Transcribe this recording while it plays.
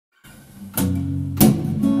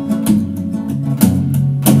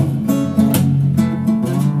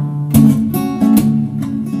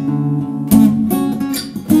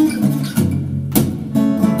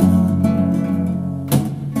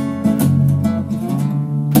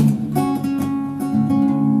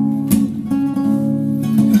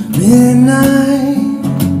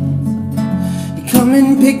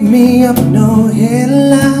pick me up, no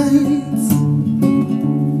headlights.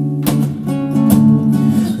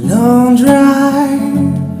 Long drive,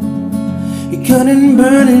 you couldn't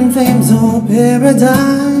burn in flames or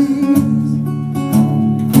paradise.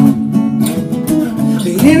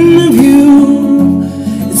 The interview,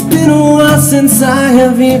 it's been a while since I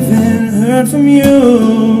have even heard from you.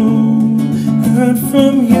 Heard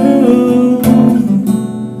from you.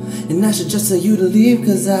 And I should just tell you to leave,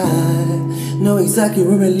 cause I know exactly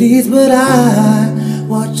where it leads, but I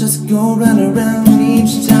watch us go round and round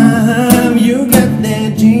each time. You got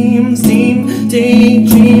that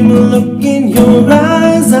daydream look in your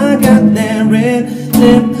eyes. I got that red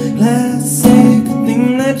lip classic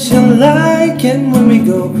thing that you like. And when we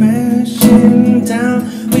go crashing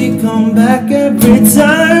down, we come back every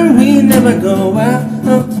time. We never go out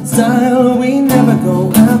of style, we never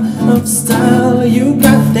go out of style. You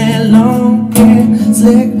got that long hair,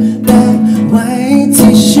 slick back, white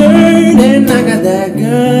t-shirt, and I got that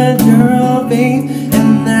good girl face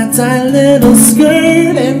and that tight little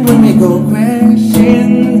skirt. And when we go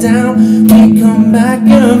crashing down, we come back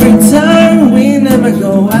every time. We never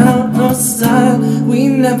go out of style, we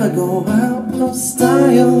never go out of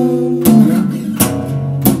style.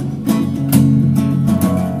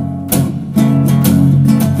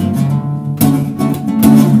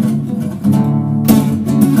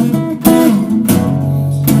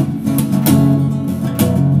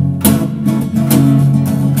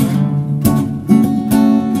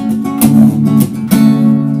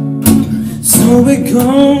 So it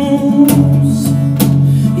goes,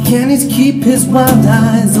 you can't keep his wild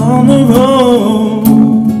eyes on the road.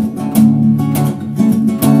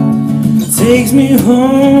 Takes me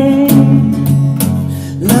home,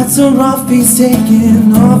 lights are off, he's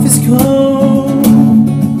taking off his coat.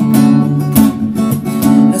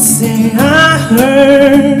 I say, I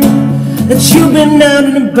heard that you've been out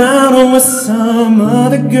and about with some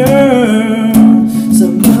other girl,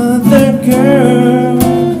 some other girl.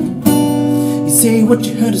 Say what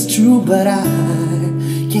you heard is true, but I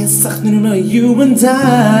can't suck none of you. And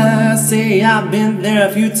I say I've been there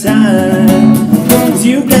a few times. 'Cause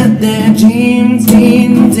you got that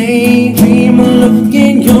daydream look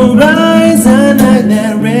in your eyes. I like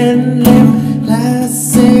that red lip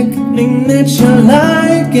classic thing that you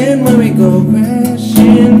like. And when we go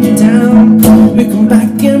crashing down, we come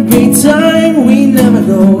back every time. We never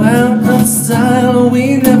go out of style,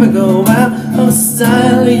 we never go out of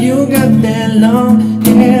style. You got that long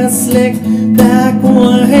hair, slick back,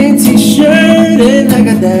 white t-shirt, and I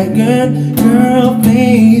got that good girl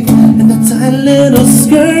face and that tight little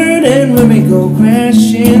skirt. And when we go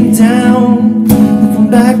crashing down, we come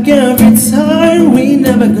back every time. We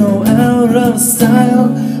never go out of style,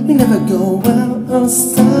 we never go out of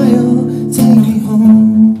style. Take me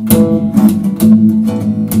home,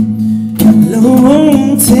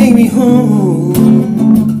 Lord, take me home.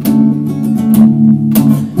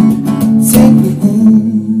 Take me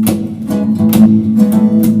home,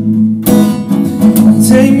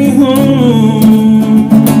 take me home,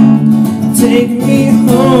 take me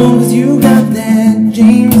home. 'Cause you got that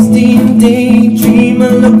James Dean daydream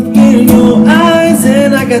look in your eyes,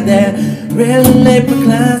 and I got that red label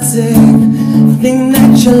classic thing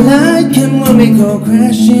that you like. And when we go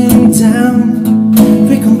crashing down,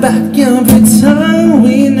 we come back every time.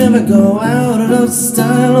 We never go out of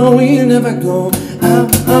style, we never go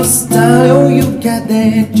out of style. You got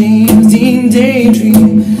that James Dean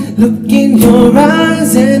daydream look in your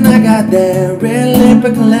eyes, and I got that red lip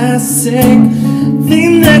classic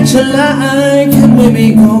thing that you like. And when we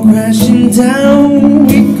go crashing down,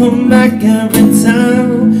 we come back every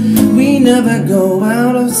time. We never go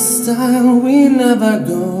out of style, we never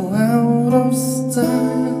go out of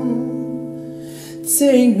style.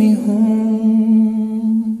 Take me home.